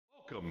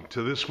Welcome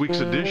to this week's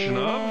edition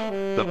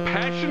of The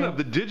Passion of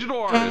the Digital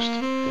Artist.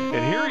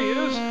 And here he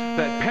is,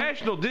 that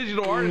passionate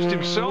digital artist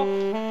himself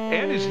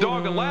and his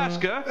dog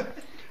Alaska,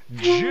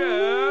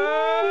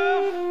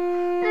 Jeff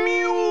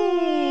Mueller.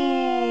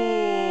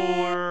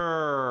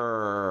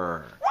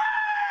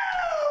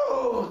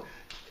 Woo!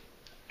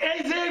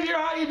 Hey Xavier,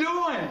 how you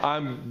doing?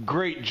 I'm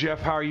great,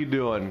 Jeff. How are you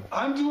doing?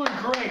 I'm doing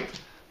great.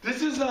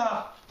 This is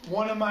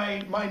one of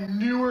my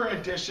newer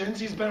additions.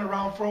 He's been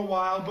around for a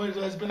while, but it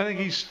has been. I think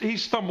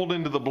he's stumbled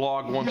into the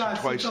blog once or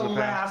twice in the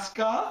past.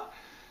 Alaska.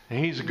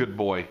 And he's a good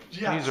boy.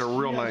 Yes, he's a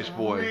real nice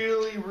boy.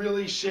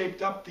 Really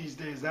shaped up these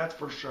days. That's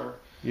for sure.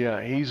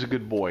 Yeah, he's a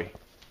good boy.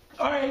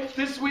 All right,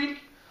 this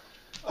week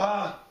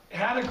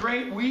had a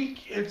great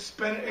week. It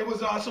was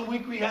an awesome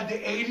week. We had the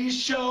 '80s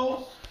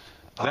show.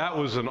 That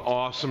was an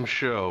awesome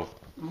show.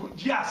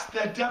 Yes,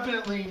 that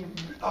definitely.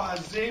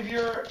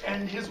 Xavier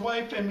and his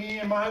wife and me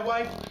and my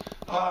wife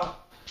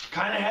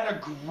kind of had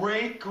a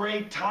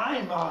great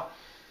time.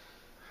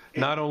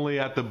 Not only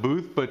at the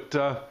booth,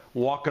 but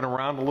walking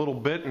around a little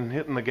bit and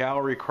hitting the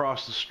gallery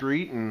across the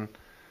street and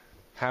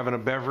having a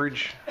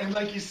beverage. And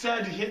like you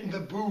said, hitting the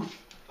booth.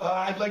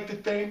 I'd like to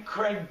thank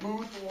Craig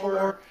Booth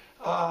for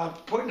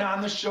putting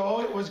on the show.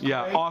 It was great.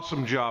 Yeah,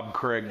 awesome job,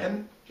 Craig.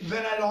 And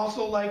then I'd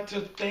also like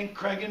to thank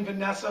Craig and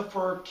Vanessa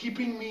for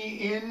keeping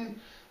me in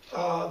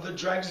the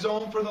drag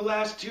zone for the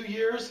last 2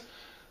 years.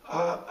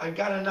 I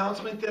got an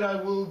announcement that I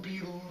will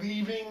be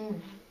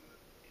leaving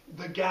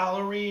the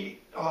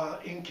gallery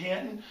in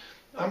Canton.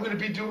 I'm going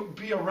to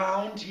be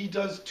around. He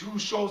does 2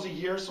 shows a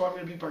year, so I'm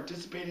going to be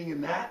participating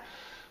in that.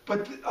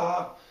 But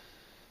I'm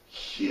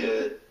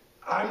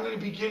going to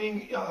be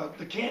getting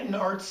the Canton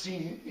art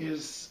scene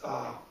is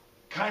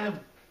kind of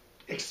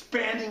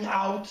expanding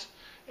out.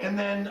 And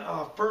then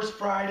First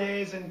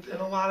Fridays and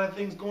a lot of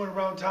things going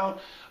around town.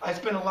 I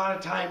spend a lot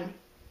of time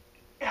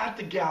at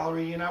the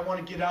gallery, and I want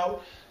to get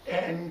out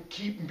and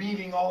keep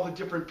meeting all the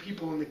different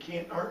people in the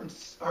Canton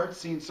art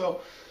scene.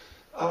 So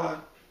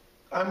I'm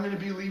going to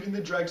be leaving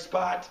the drag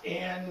spot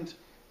and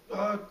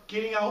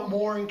getting out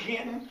more in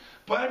Canton.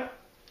 But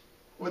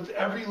with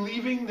every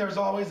leaving, there's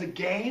always a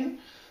gain.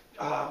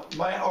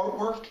 My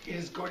artwork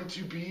is going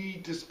to be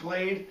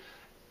displayed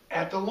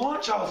at the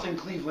Launch House in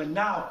Cleveland.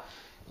 Now,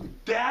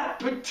 that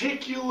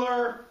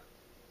particular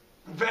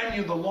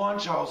venue, the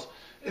Launch House,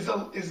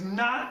 is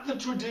not the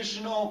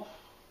traditional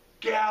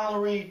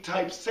gallery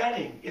type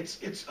setting.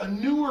 It's a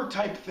newer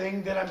type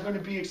thing that I'm going to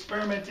be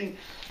experimenting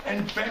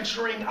and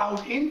venturing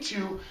out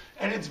into,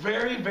 and it's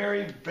very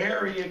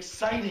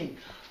exciting.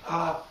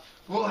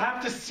 We'll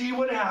have to see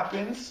what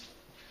happens.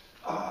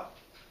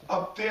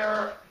 Up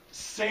there,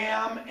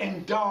 Sam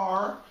and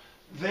Dar,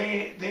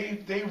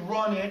 they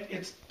run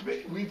it.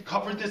 We've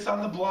covered this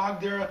on the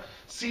blog. They're a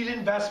seed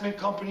investment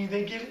company.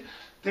 They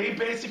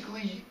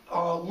basically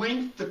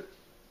link the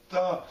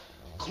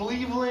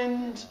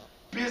Cleveland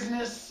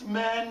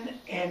businessmen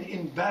and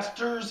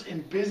investors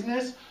in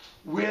business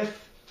with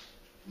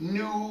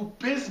new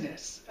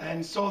business.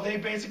 And so they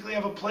basically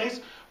have a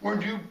place where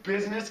new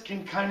business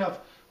can kind of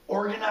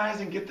organize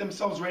and get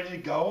themselves ready to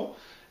go.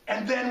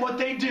 And then what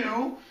they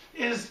do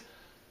is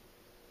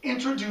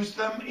introduce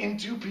them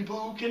into people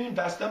who can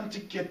invest them to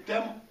get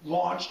them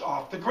launched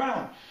off the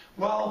ground.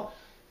 Well,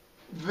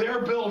 their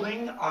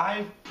building,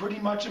 I pretty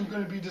much am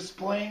going to be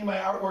displaying my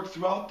artwork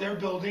throughout their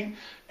building.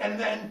 And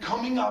then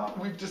coming up,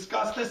 we've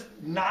discussed this,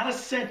 not a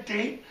set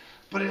date,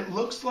 but it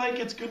looks like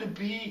it's going to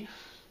be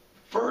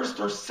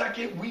first or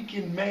second week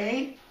in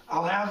May.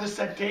 I'll have the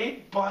set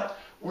date, but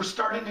we're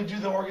starting to do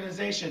the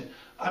organization.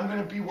 I'm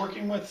going to be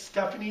working with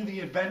Stephanie, the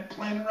event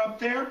planner up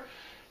there,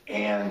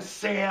 and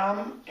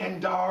Sam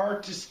and Dar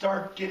to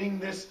start getting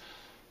this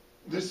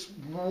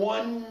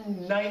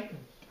one night.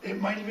 It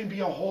might even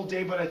be a whole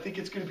day, but I think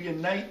it's going to be a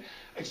night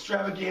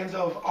extravaganza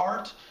of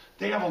art.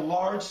 They have a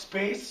large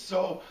space,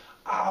 so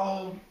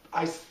I'll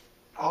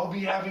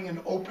be having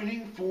an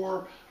opening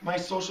for my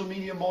social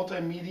media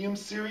multi-medium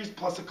series,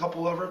 plus a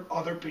couple of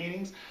other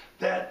paintings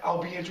that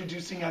I'll be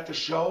introducing at the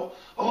show,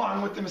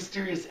 along with the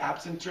mysterious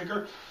absinthe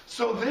trigger.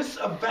 So this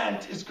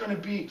event is going to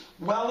be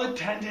well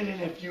attended,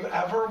 and if you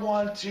ever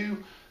want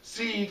to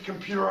see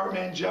computer art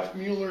man Jeff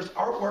Mueller's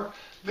artwork,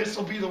 this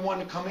will be the one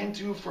to come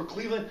into for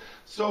Cleveland.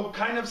 So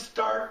kind of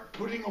start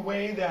putting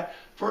away that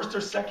first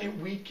or second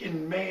week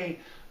in May,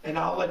 and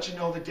I'll let you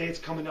know the dates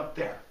coming up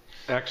there.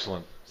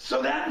 Excellent.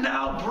 So that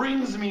now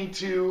brings me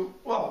to,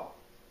 well,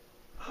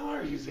 how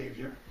are you,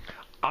 Xavier?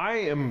 I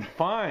am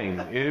fine.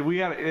 I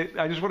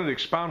just wanted to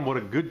expound what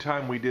a good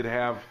time we did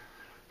have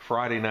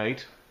Friday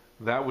night.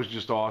 That was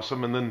just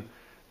awesome. And then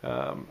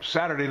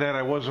Saturday night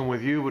I wasn't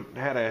with you, but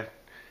had a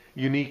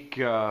unique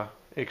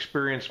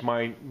experience.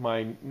 My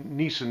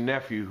niece and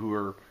nephew, who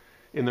are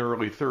in their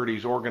early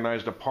 30s,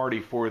 organized a party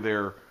for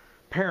their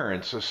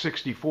parents, a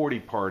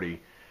 60-40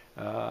 party.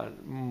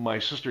 My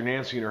sister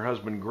Nancy and her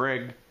husband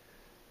Greg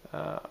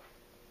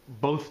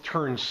both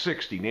turned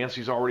 60.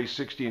 Nancy's already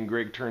 60 and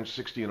Greg turns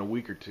 60 in a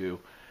week or two.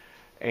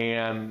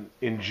 And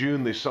in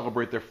June, they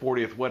celebrate their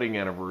 40th wedding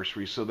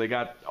anniversary. So they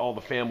got all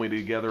the family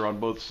together on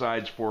both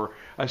sides for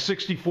a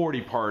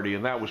 60-40 party,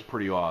 and that was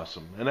pretty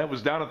awesome. And that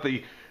was down at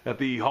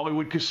the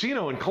Hollywood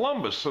Casino in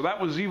Columbus. So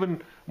that was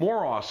even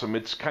more awesome.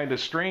 It's kind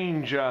of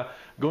strange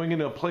going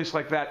into a place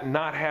like that and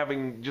not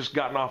having just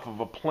gotten off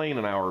of a plane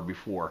an hour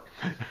before.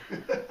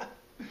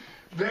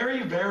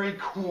 Very, very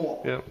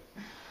cool. Yep.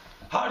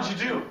 How'd you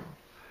do?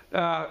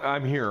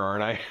 I'm here,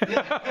 aren't I?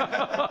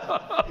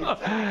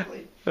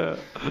 Exactly.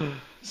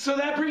 So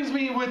that brings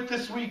me with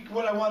this week,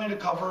 what I wanted to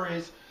cover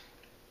is,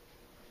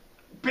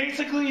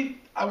 basically,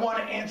 I want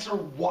to answer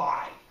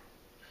why.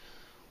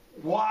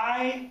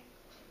 Why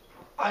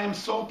I am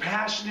so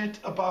passionate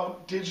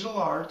about digital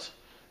art,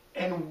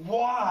 and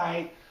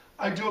why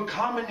I do a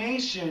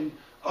combination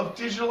of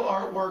digital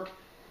artwork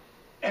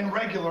and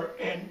regular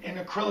and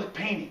acrylic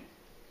painting.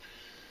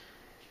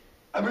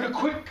 I'm going to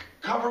quick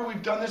cover,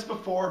 we've done this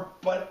before,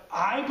 but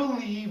I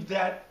believe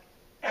that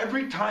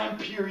every time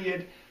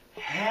period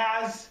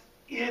has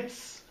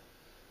its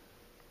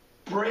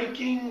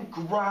breaking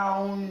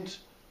ground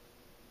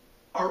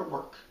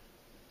artwork.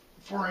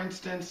 For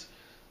instance,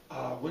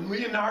 when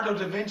Leonardo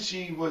da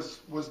Vinci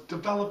was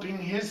developing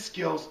his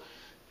skills,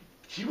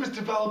 he was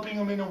developing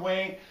them in a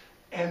way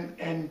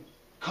and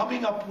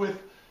coming up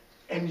with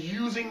and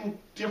using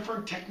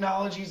different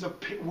technologies of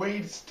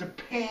ways to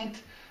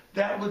paint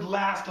that would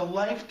last a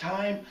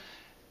lifetime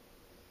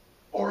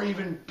or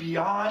even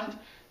beyond.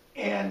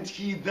 And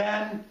he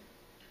then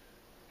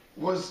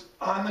was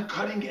on the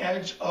cutting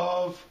edge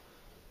of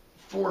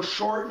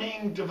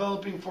foreshortening,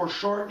 developing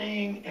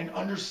foreshortening and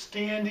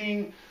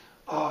understanding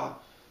our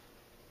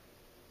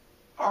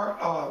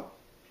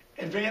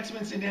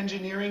advancements in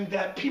engineering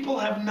that people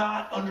have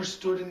not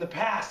understood in the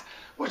past,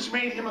 which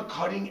made him a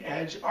cutting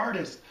edge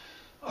artist.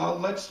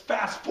 Let's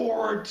fast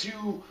forward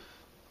to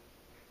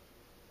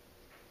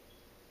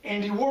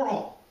Andy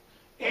Warhol.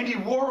 Andy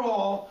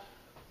Warhol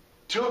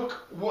took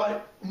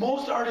what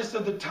most artists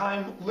of the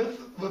time,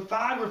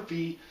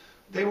 lithography,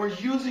 they were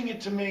using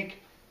it to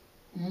make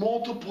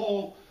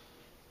multiple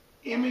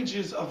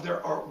images of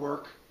their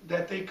artwork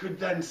that they could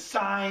then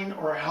sign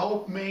or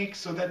help make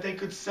so that they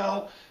could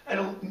sell at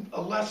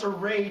a lesser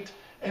rate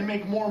and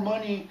make more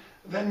money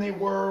than they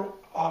were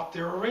off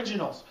their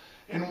originals.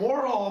 And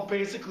Warhol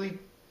basically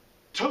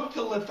took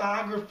the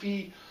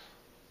lithography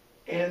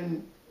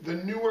and the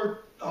newer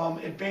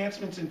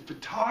advancements in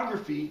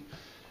photography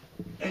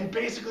and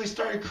basically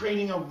started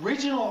creating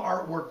original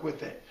artwork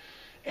with it.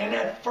 And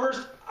at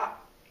first,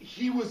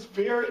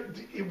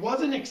 it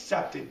wasn't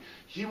accepted.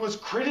 He was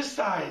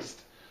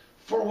criticized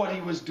for what he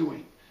was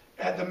doing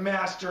at the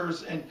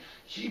masters, and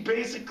he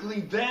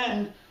basically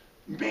then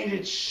made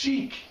it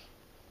chic,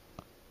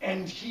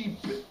 and he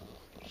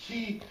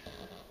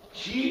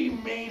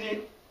made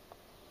it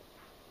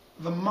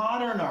the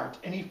modern art,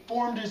 and he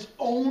formed his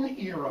own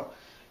era.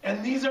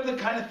 And these are the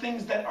kind of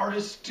things that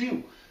artists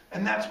do.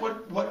 And that's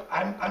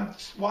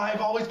why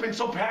I've always been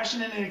so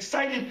passionate and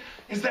excited,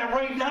 is that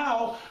right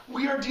now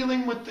we are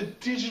dealing with the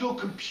digital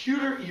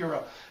computer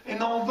era.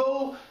 And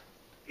although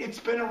it's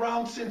been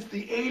around since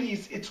the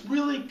 80s, it's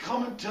really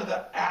coming to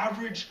the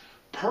average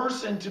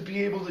person to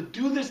be able to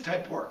do this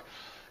type of work.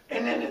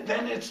 And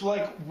then it's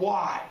like,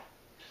 why?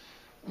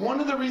 One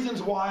of the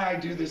reasons why I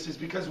do this is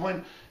because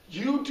when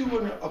you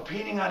do a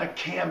painting on a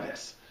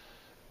canvas,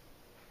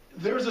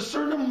 there's a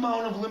certain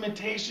amount of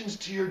limitations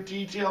to your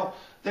detail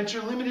that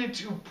you're limited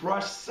to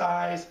brush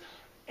size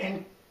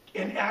and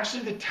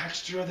actually the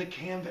texture of the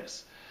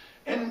canvas.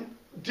 And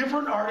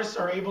different artists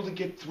are able to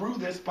get through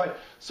this, but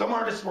some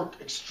artists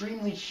work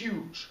extremely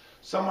huge.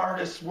 Some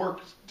artists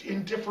work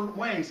in different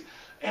ways.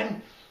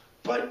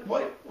 But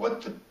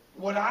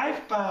what I've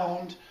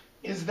found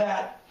is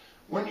that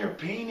when you're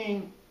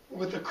painting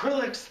with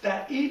acrylics,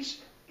 that each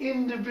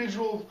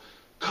individual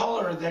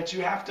color that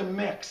you have to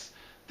mix,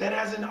 that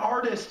as an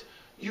artist,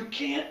 you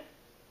can't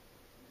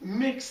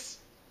mix,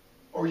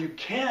 or you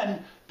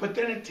can, but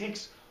then it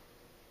takes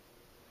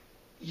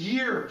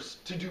years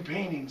to do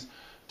paintings,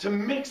 to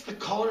mix the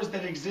colors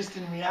that exist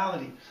in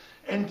reality.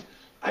 And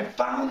I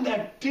found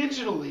that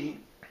digitally,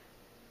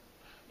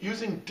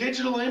 using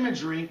digital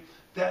imagery,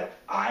 that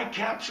I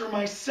capture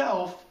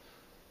myself,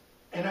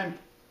 and I'm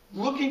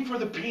looking for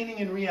the painting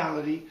in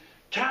reality,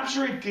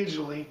 capture it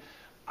digitally,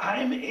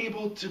 I'm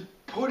able to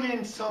put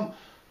in some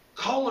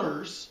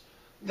colors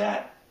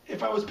that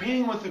if I was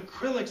painting with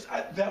acrylics,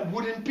 that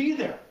wouldn't be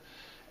there.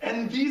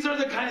 And these are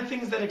the kind of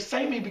things that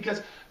excite me,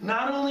 because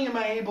not only am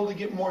I able to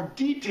get more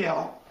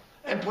detail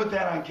and put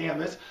that on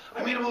canvas,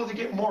 I'm able to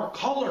get more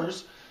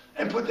colors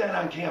and put that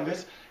on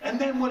canvas, and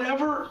then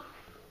whatever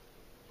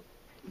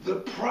the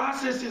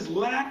process is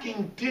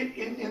lacking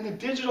in the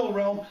digital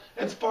realm,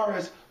 as far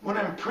as when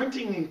I'm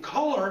printing in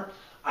color,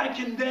 I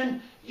can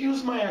then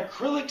use my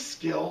acrylic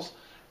skills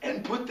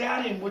and put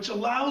that in, which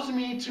allows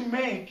me to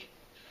make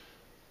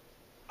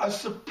a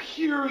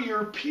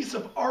superior piece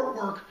of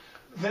artwork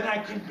than I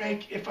could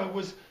make if I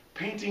was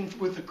painting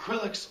with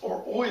acrylics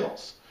or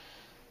oils.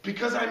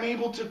 Because I'm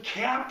able to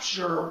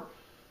capture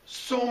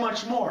so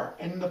much more.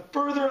 And the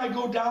further I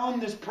go down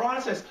this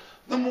process,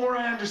 the more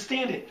I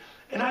understand it.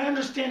 And I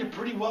understand it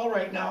pretty well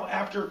right now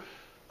after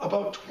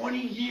about 20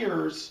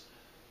 years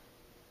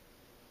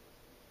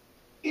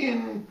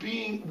in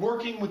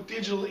working with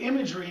digital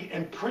imagery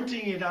and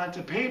printing it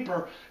onto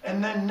paper,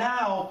 and then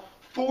now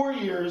 4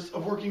 years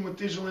of working with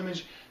digital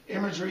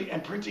imagery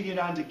and printing it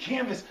onto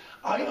canvas.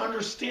 I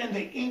understand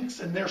the inks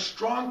and their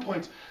strong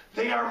points.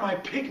 They are my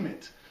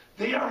pigment.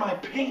 They are my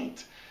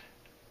paint.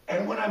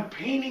 And when I'm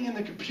painting in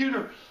the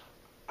computer,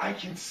 I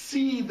can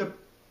see the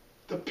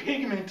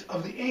pigment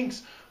of the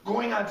inks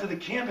going onto the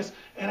canvas,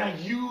 and I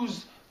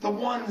use the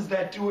ones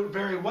that do it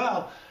very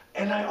well.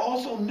 And I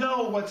also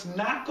know what's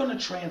not going to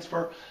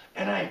transfer,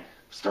 and I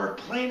start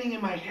planning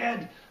in my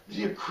head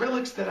the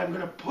acrylics that I'm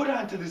going to put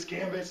onto this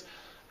canvas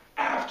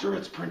after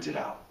it's printed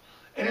out.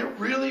 And it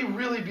really,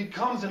 really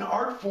becomes an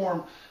art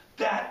form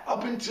that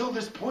up until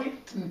this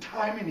point in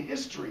time in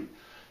history,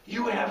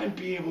 you haven't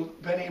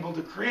been able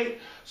to create.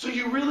 So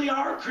you really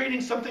are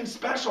creating something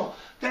special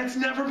that's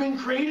never been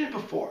created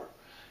before.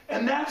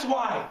 And that's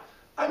why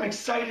I'm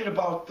excited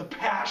about the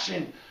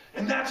passion.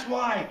 And that's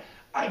why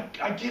I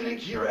get it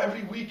here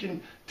every week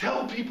and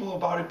tell people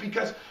about it.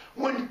 Because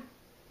when,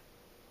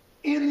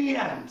 in the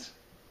end,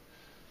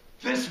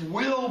 this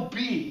will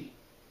be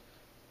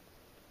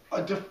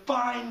a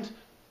defined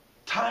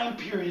time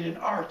period in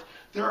art.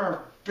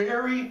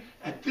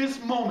 At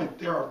this moment,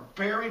 there are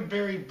very,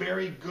 very,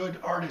 very good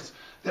artists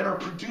that are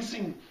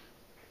producing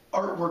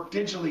artwork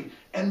digitally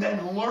and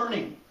then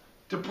learning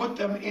to put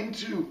them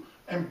into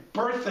and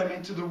birth them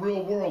into the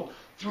real world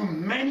through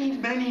many,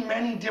 many,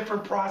 many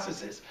different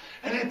processes.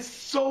 And it's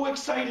so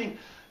exciting,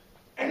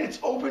 and it's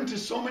open to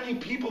so many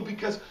people,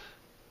 because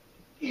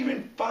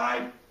even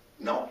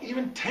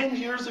 10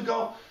 years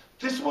ago,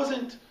 this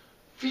wasn't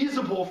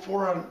feasible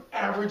for an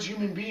average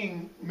human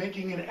being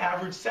making an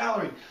average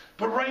salary.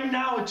 But right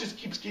now it just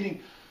keeps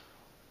getting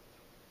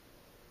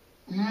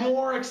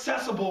more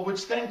accessible,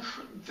 which then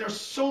there's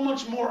so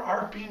much more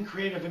art being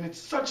creative, and it's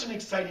such an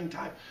exciting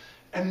time.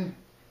 And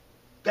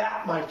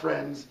that, my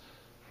friends,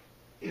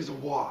 is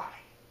why.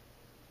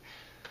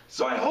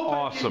 So I hope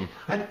awesome.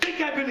 I think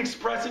I've been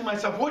expressing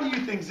myself. What do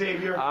you think,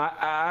 Xavier?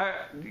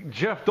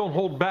 Jeff, don't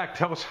hold back.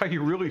 Tell us how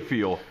you really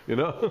feel, you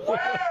know?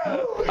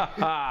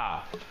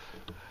 Wow!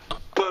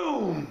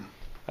 Boom!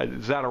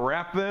 Is that a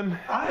wrap then?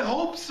 I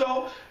hope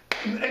so.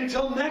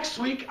 Until next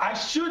week,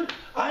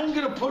 I'm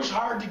going to push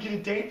hard to get a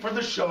date for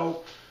the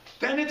show.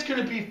 Then it's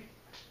going to be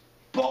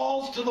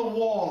balls to the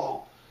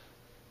wall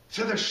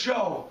to the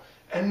show.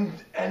 And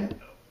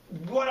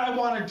what I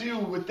want to do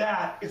with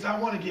that is I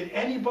want to get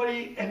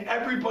anybody and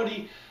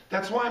everybody,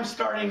 that's why I'm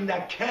starting,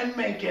 that can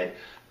make it.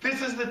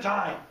 This is the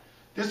time.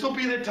 This will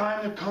be the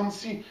time to come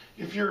see.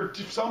 If you're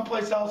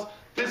someplace else,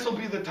 this will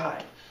be the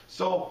time.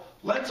 So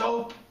let's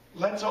hope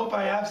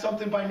I have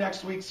something by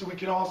next week so we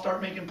can all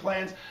start making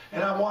plans.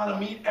 And I want to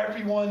meet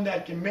everyone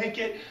that can make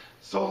it.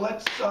 So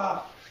let's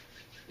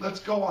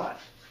go on.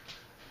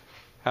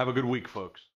 Have a good week, folks.